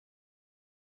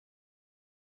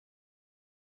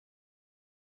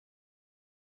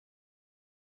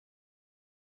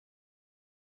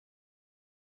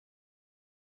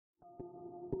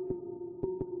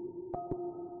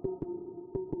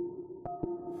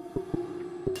Got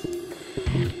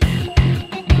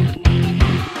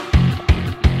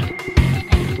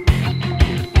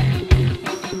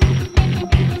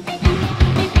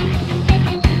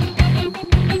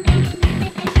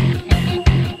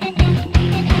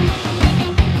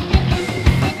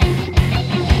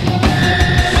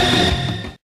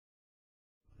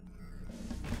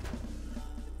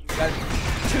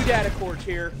 2 data cords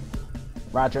here.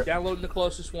 Roger. Downloading the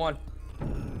closest one.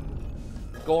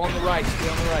 Go on the right. Stay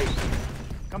on the right.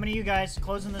 Coming to you guys.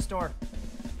 Closing this door.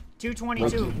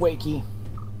 222. Wakey.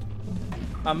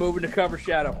 I'm moving to cover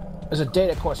Shadow. There's a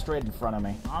data core straight in front of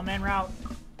me. I'm en route.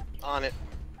 On it.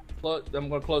 I'm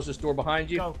going to close this door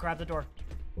behind you. Go. Grab the door.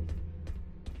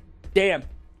 Damn.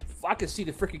 I can see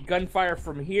the freaking gunfire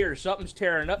from here. Something's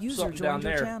tearing up something down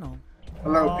there.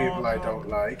 Hello, people I don't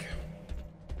like.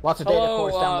 Lots of data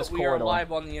cores down this we corridor. are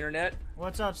live on the internet.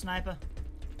 What's up, Sniper?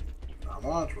 Not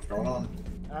much. What's going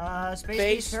on?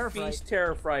 Space Feast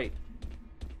Terror Fright.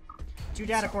 2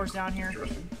 data cores down here.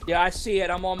 Yeah, I see it.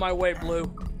 I'm on my way,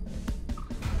 Blue.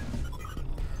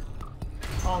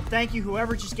 Oh, thank you,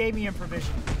 whoever just gave me improvision.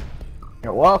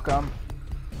 You're welcome.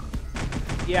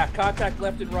 Yeah, contact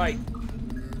left and right.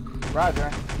 Roger.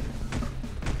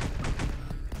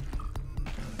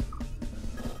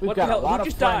 We've What got the hell? a lot Who of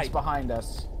just friends died? behind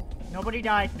us. Nobody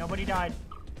died. Nobody died.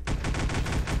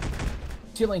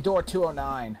 Ceiling door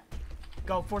 209.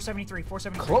 Go. 473.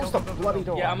 473. Close go, the go, go, bloody go.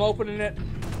 door. Yeah, I'm opening it.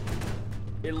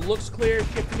 It looks clear.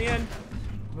 Shifting in.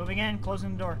 Moving in.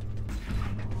 Closing the door.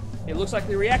 It looks like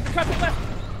the reactor cut to left.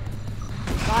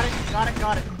 Got it. Got it.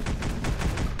 Got it.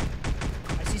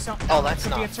 I see something. Oh, that's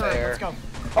Could be a not turret. fair. Let's go.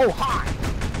 Oh, hi!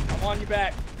 I'm on your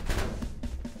back.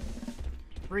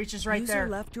 Breach is right there.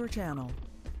 left your channel.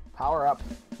 Power up.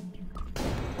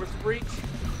 Where's the breach?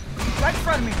 Right in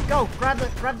front of me. Go. Grab the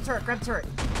turret. Grab the turret.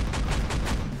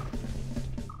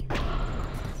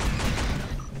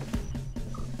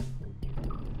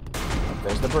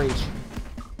 There's the breach.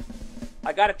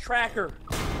 I got a tracker.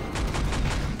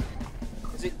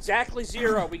 It's exactly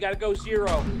 0. We gotta go 0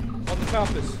 on the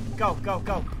compass. Go. Go.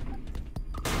 Go.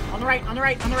 On the right. On the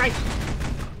right. On the right.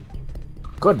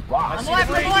 Goodbye. On the left.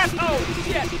 On the left. Oh,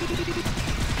 shit.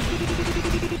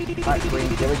 Alright, green.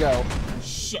 Here we go.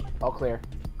 Shit. All clear.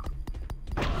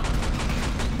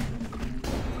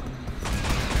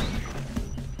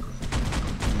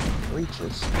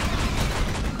 Breaches.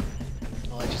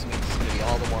 Well, that just means it's gonna be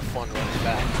all the more fun running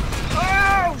back.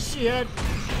 Oh, shit.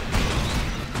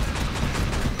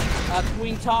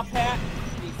 Queen Top Hat.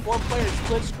 The 4-player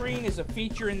split screen is a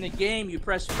feature in the game. You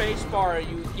press spacebar,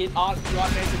 you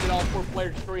automatically get all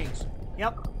 4-player screens.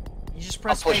 Yep. You just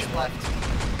press I'll push space it left.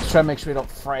 Let's try to make sure we don't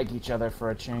frag each other for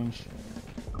a change.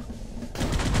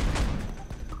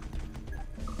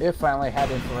 It finally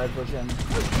had infrared vision.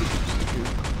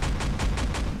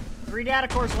 3 data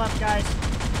cores left, guys.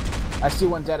 I see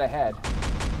one dead ahead.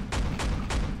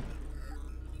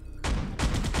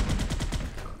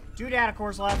 2 data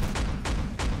cores left.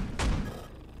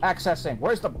 Accessing.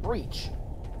 Where's the breach?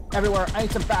 Everywhere. I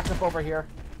need some backup over here.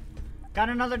 Got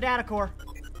another data core.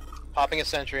 Popping a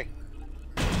sentry.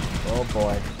 Oh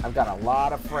boy. I've got a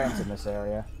lot of friends in this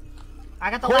area. I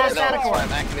got the Where last is data it? core.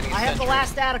 I'm activating a I have the sentry.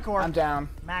 last data core. I'm down.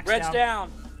 Max Red's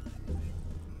down.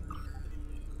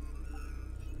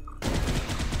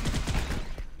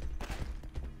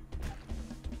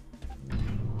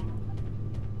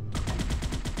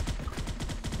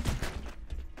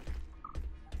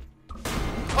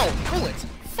 Oh, coolant!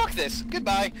 Fuck this!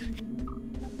 Goodbye!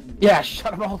 Yeah,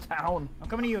 shut them all down. I'm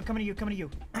coming to you. I'm coming to you. Coming to you.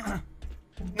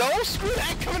 No, screw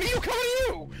that! Coming to you! Coming to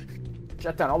you!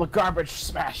 Shut down all the garbage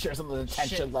smashers on the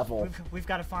detention Shit. level. We've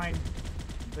got to find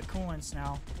the coolants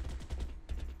now.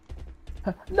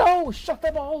 No, shut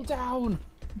them all down.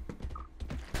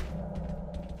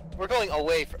 We're going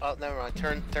away. Oh, never mind.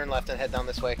 Turn left and head down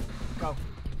this way. Go.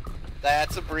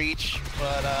 That's a breach,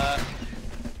 but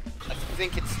I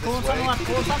think it's this Coolants way. on the left.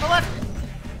 Coolants on the left.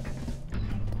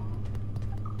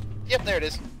 Yep, there it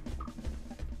is.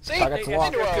 See? Target's I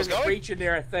locked. knew where I was There's a going. breach in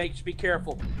there, I think. Just be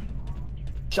careful.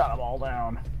 Shut them all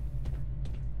down.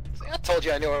 See, I told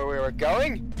you I knew where we were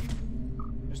going.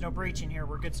 There's no breach in here.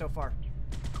 We're good so far.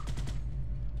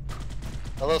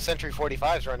 The little Sentry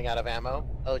 45's running out of ammo.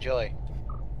 Oh joy.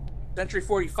 Sentry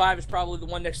 45 is probably the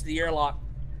one next to the airlock.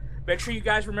 Make sure you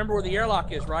guys remember where the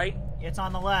airlock is, right? It's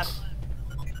on the left.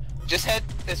 Just head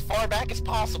as far back as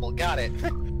possible. Got it.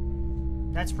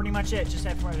 That's pretty much it. Just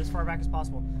head for it as far back as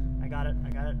possible. I got it. I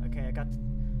got it. Okay, I got.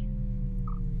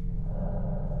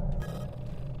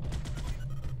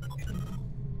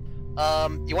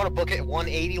 You want to book it at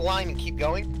 180 line and keep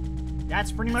going?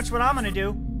 That's pretty much what I'm gonna do.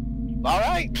 All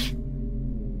right.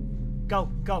 Go,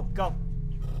 go, go.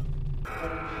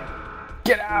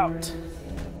 Get out!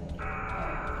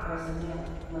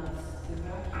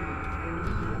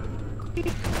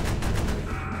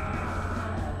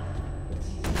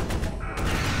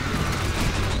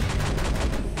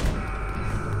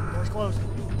 Door's closed.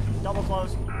 Double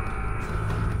closed.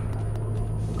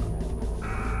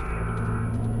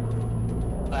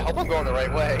 I hope I'm going the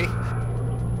right way.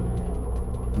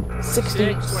 60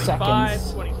 6, 25,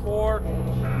 seconds. 24.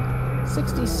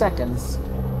 60 seconds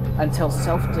until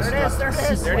self-destruct. There it is, there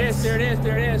it is. There it is, there it is,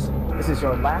 there it is. This is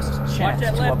your last Watch chance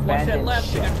that to left, watch abandon that left.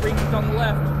 ship. That breach is on the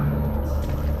left.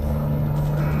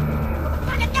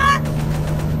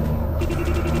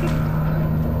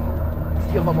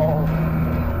 Kill them all.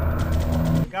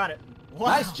 Got it. Wow.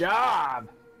 Nice job!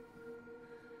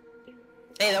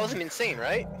 Hey, that wasn't insane,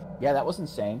 right? Yeah, that was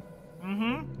insane.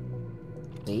 Mm-hmm.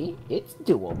 See? It's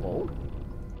doable.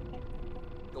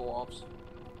 Go offs.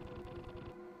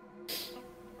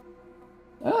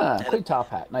 Quick top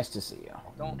hat. Nice to see you.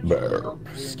 Don't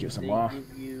Excuse they me.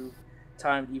 give you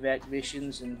timed evac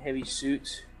missions and heavy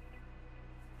suits.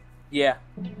 Yeah.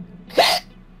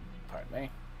 Pardon me.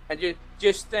 And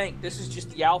just think, this is just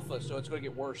the alpha, so it's going to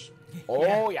get worse.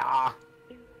 Oh, yeah.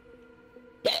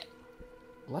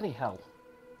 Bloody hell.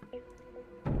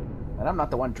 And I'm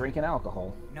not the one drinking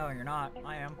alcohol. No, you're not.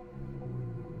 I am.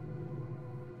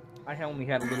 I only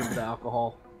had a little bit of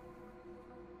alcohol.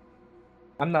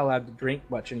 I'm not allowed to drink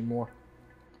much anymore.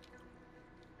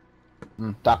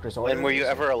 Doctor's orders. When were you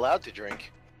ever allowed to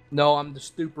drink? No, I'm the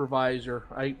supervisor.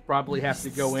 I probably have to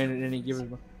go in at any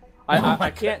given. I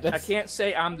can't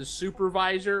say I'm the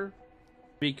supervisor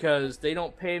because they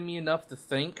don't pay me enough to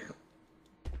think.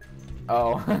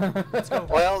 Oh.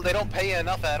 Well, they don't pay you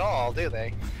enough at all, do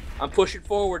they? I'm pushing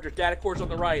forward. There's data cores on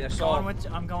the right. I saw.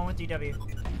 I'm going with DW.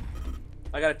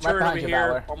 I got a turret over behind you, here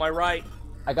Valor. on my right.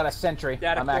 I got a sentry.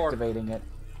 Data I'm core. activating it.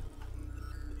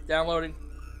 Downloading.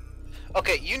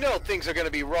 Okay, you know things are going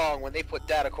to be wrong when they put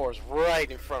data cores right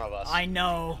in front of us. I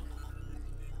know.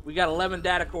 We got 11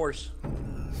 data cores.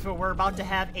 So we're about to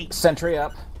have 8. Sentry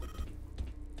up.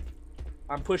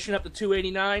 I'm pushing up to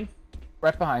 289.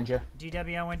 Right behind you.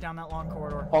 DW went down that long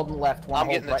corridor. Holding left one. I'm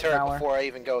hold getting the right turret Valor. before I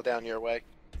even go down your way.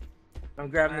 I'm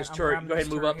grabbing Alright, this I'm turret. grabbing Go ahead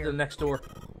this and move turret up to here. the next door.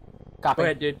 Copy. Go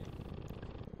ahead, dude.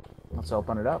 Let's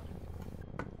open it up.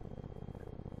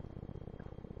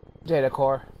 Data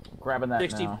core. Grabbing that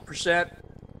now. 60%.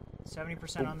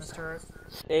 70% on this turret.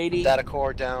 80. Data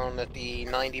core down at the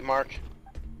 90 mark.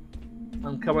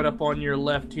 I'm coming up on your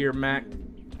left here, Mac.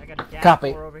 I got a data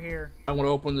Copy. core over here. I'm going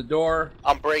to open the door.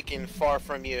 I'm breaking far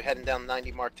from you, heading down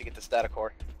 90 mark to get this data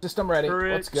core. System ready.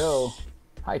 Turrets. Let's go.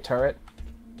 Hi, turret.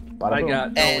 Bada I boom. got.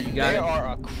 Oh, And you got there it. are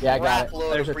a Yeah, I got it. crap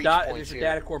load There's of a breach dot. points There's a here.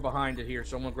 data core behind it here,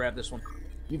 so I'm gonna grab this one.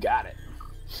 You got it.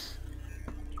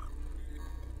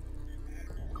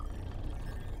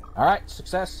 Alright,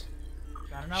 success.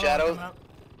 Got another Shadow. one coming up.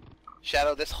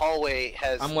 Shadow, this hallway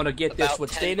has. I'm gonna get this about one.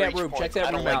 10 Stay in that breach room. Check points. that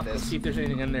I room don't out. like Let's this. see if there's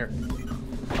anything in there.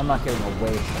 I'm not getting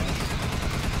away from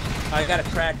it. I got a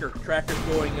tracker. Tracker's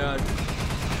going.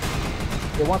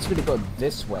 It wants me to go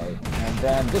this way, and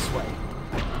then this way.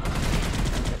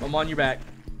 I'm on your back.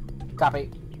 Copy.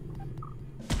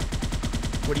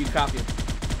 What are you copying?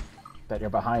 That you're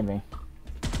behind me.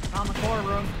 On the core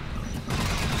room.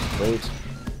 Wait.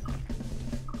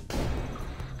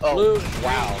 Oh, Blue,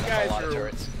 wow, you that's guys a lot of are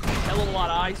turrets. hell of a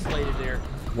lot of isolated there.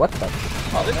 What the?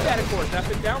 Oh, this data core has not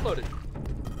been downloaded.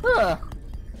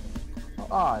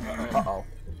 Odd. Uh-oh.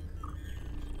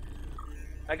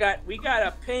 We got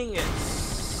a ping at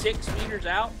 6 meters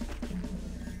out.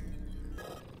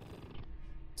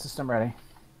 System ready.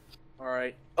 All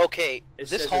right. Okay, It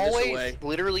this says hallway this away. is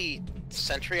literally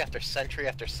century after century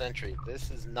after century.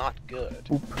 This is not good.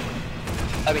 Oop.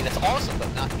 I mean, it's awesome,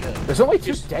 but not good. There's only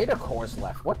 2 data cores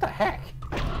left. What the heck?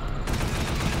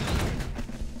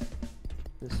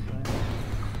 This way.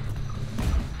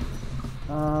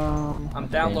 I'm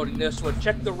downloading this one.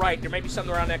 Check the right. There may be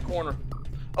something around that corner.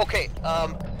 Okay,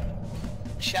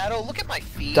 Shadow, look at my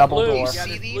feet. Double Blue, door. you You got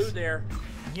see it these? blue there.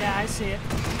 Yeah, I see it.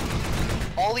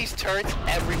 All these turrets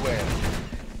everywhere.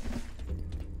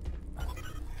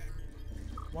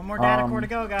 One more data core to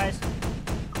go, guys.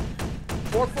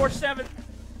 447.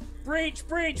 Breach,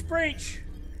 breach, breach.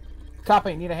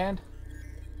 Copy. Need a hand?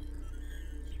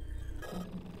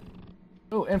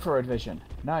 Ooh, infrared vision.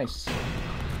 Nice.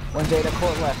 1 data core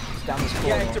left. It's down this corridor.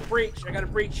 Yeah, it's a breach. I got a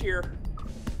breach here.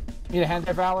 Need a hand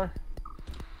there, Valor?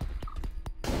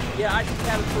 Yeah, I just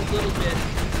have it for a little bit.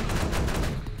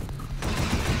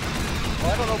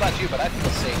 Well, I don't know about you, but I feel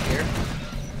safe here.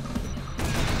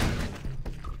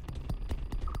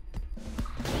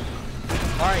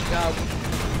 All right,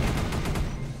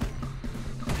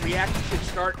 reaction should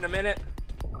start in a minute.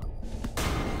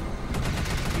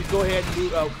 You go ahead and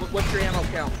move. What's your ammo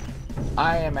count?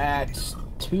 I am at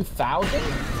 2,000.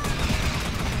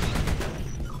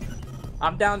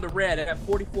 I'm down to red. I got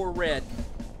 44 red.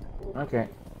 Okay.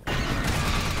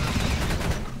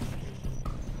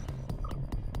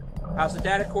 How's the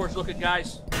data cores looking,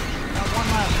 guys? Got one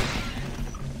left.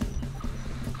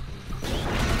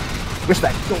 Wish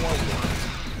that door worked.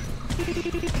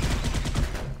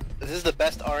 This is the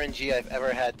best RNG I've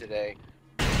ever had today.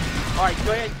 Alright,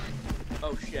 go ahead.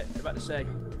 Oh shit, I'm about to say.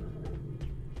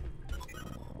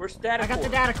 Where's the data core? I got the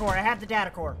data core. I have the data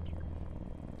core.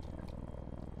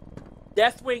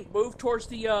 Deathwing, move towards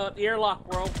the airlock,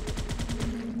 bro.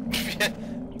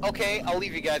 Okay, I'll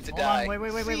leave you guys to Hold die. on,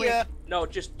 wait. See ya. No,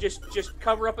 just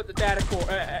cover up at the data core.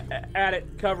 At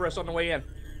it, cover us on the way in.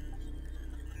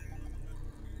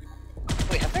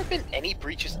 Wait, have there been any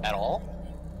breaches at all?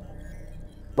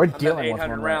 We're at dealing with 800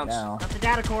 one rounds. right now. Got the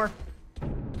data core.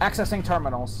 Accessing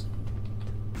terminals.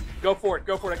 Go for it,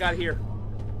 I got it here.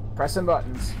 Pressing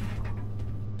buttons.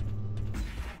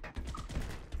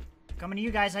 Coming to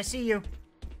you guys. I see you.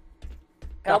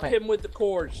 Help Copy. him with the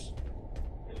cores.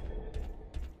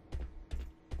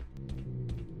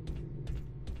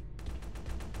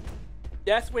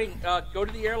 Deathwing, go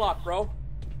to the airlock, bro.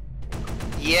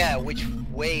 Yeah, which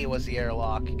way was the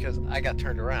airlock? Because I got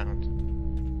turned around.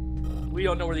 We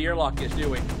don't know where the airlock is, do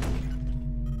we?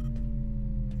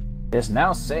 It's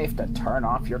now safe to turn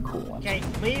off your coolant. Okay,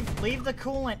 leave the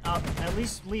coolant up. At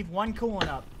least leave one coolant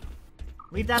up.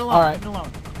 Leave that alone. All right. Leave it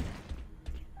alone.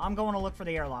 I'm going to look for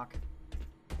the airlock.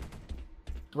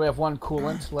 Do we have one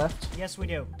coolant left? Yes, we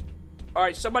do.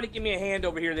 Alright, somebody give me a hand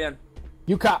over here then.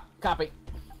 You copy.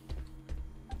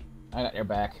 I got your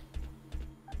back.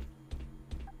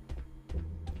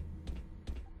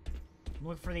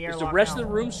 Look for the Is airlock. the rest now. of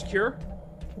the room secure?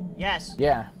 Yes.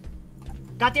 Yeah.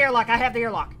 Got the airlock. I have the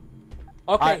airlock.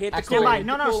 Okay, Alright, hit the Stand coolant. by. hit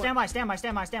No, the no, coolant.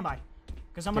 stand by.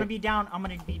 Because I'm gonna be down. I'm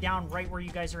gonna be down right where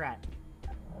you guys are at.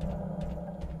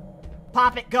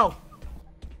 Pop it. Go.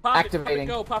 Activating.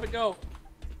 Pop it, go.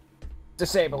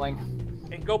 Disabling.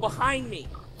 And go behind me.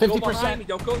 50%. Go behind me,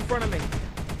 don't go in front of me.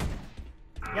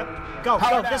 Yep. Go.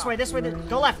 Power Go. This down. way.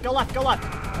 Go left.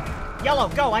 Yellow.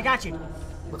 Go. I got you.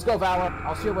 Let's go, Valor.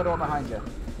 I'll shield the door behind you.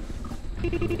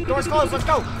 Door's closed. Let's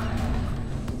go.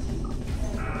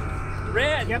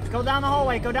 Red. Yep. Go down the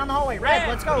hallway. Red. Red,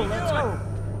 Let's go. what are you Let's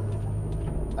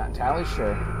go. Not entirely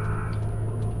sure.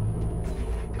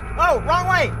 Oh, wrong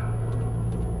way.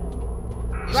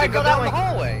 You Right, should go go that down way. the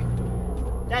hallway.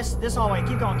 That's this hallway.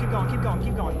 Keep going.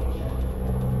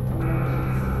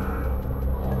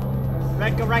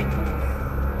 Red, go right.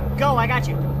 Go. I got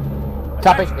you.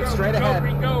 Copy. Go, It's straight go, ahead.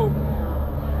 Green, go.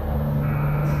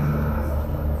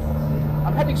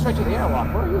 I'm heading straight to the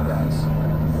airlock. Where are you guys?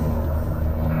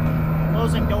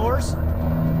 Closing doors.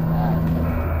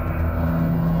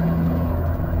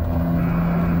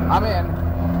 I'm in.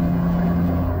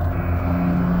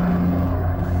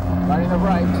 Right in the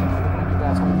right. You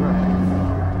guys on the right.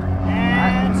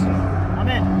 And I'm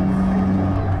in.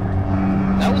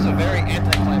 That was a very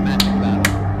anticlimactic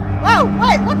battle. Whoa!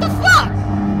 Wait! What the fuck?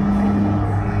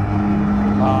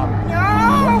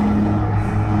 No!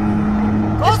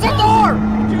 Close the door!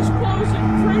 Just close it.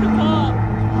 Trade a bomb.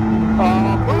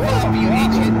 Move up, you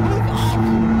idiot! Move up!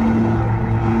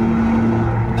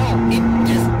 No, in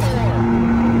this door!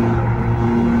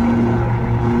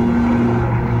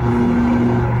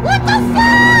 What the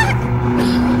fuck?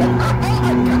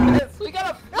 We got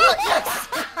a.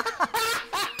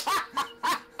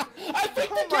 I think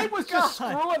the game was just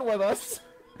screwing with us.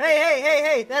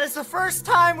 Hey! That is the first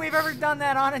time we've ever done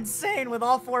that on Insane with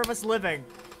all four of us living.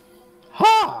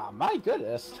 Ha! My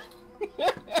goodness.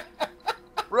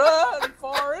 Run,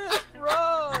 Forrest,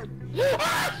 run.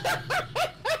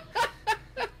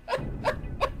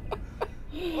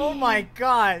 Oh my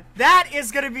god. That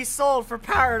is gonna be sold for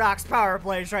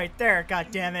ParadoxPowerPlays right there, god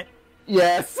damn it.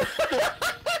 Yes.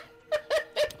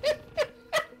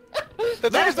 The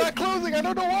door's not closing, I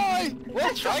don't know why!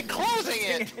 Well, try closing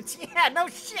it! Yeah, no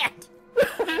shit.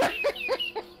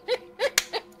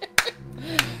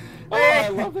 Oh, I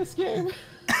love this game.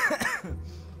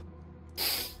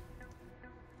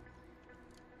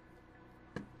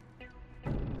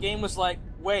 Game was like,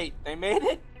 wait, they made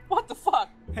it? What the fuck?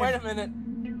 Wait a minute.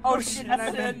 Oh shit, I've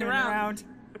that's been heading around.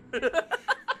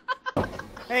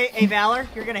 Hey, Valor,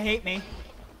 you're gonna hate me.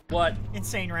 What?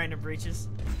 Insane random breaches.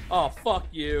 Oh, fuck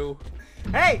you.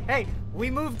 Hey, we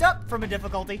moved up from a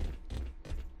difficulty.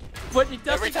 But it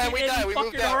doesn't Every time get we die, any we move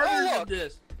fucking down. harder Oh, than look.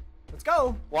 this. Let's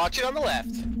go. Watch it on the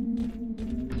left.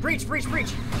 Breach.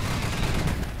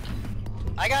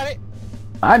 I got it.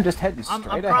 I'm just heading straight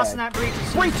I'm crossing ahead. that breach.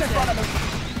 Breach in front of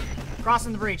us!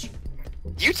 Crossing the breach.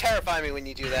 You terrify me when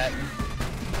you do that.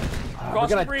 We're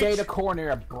gonna breach. data core near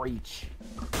a breach.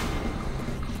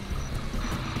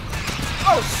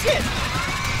 Oh shit!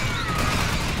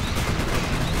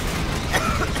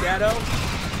 Shadow.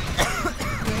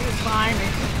 He's behind me.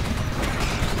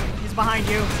 He's behind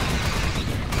you.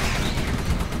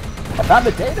 I found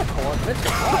the data core. It's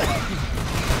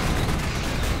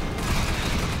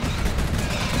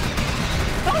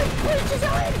how many breaches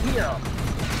are in here?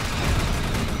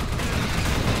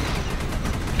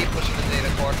 Keep pushing the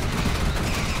data core.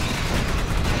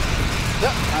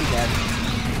 Yep, I'm dead.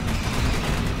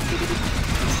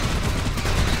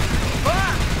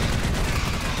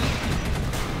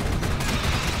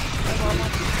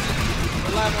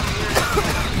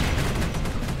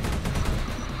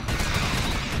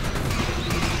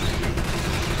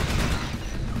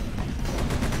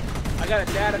 I got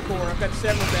a data core. I've got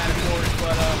several data cores,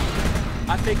 but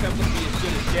I think I'm gonna be as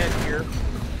good as dead here.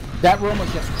 That room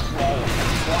was just crawling.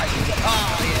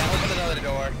 Oh yeah, open another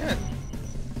door.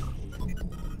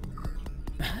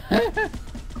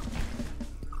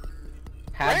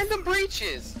 Random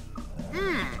breaches.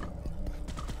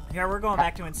 Yeah, we're going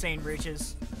back to insane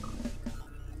breaches.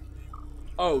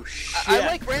 Oh shit! I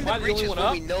like random Am I the only breaches one when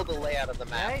up? we know the layout of the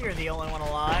Yeah, map. you're the only one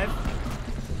alive.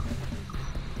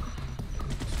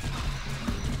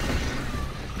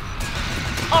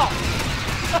 Oh!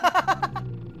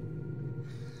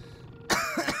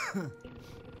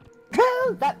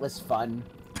 Well, that was fun.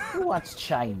 Who wants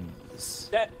Chinese?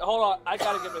 Hold on, I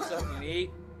gotta get myself something to eat.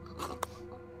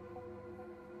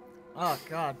 Oh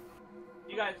god.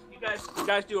 You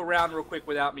guys do a round real quick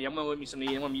without me. I'm gonna let me something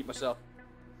to eat. I'm gonna mute myself.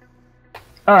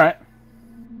 Alright.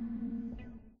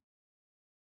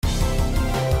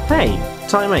 Hey,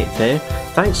 Time8 here.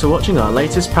 Thanks for watching our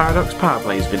latest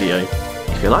ParadoxPowerPlays video.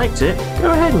 If you liked it,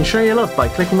 go ahead and show your love by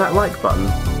clicking that like button.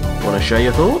 Want to share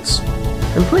your thoughts?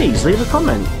 Then please leave a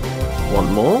comment.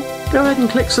 Want more? Go ahead and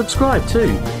click subscribe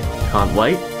too. Can't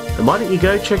wait? Then why don't you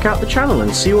go check out the channel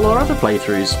and see all our other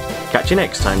playthroughs. Catch you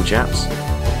next time, chaps.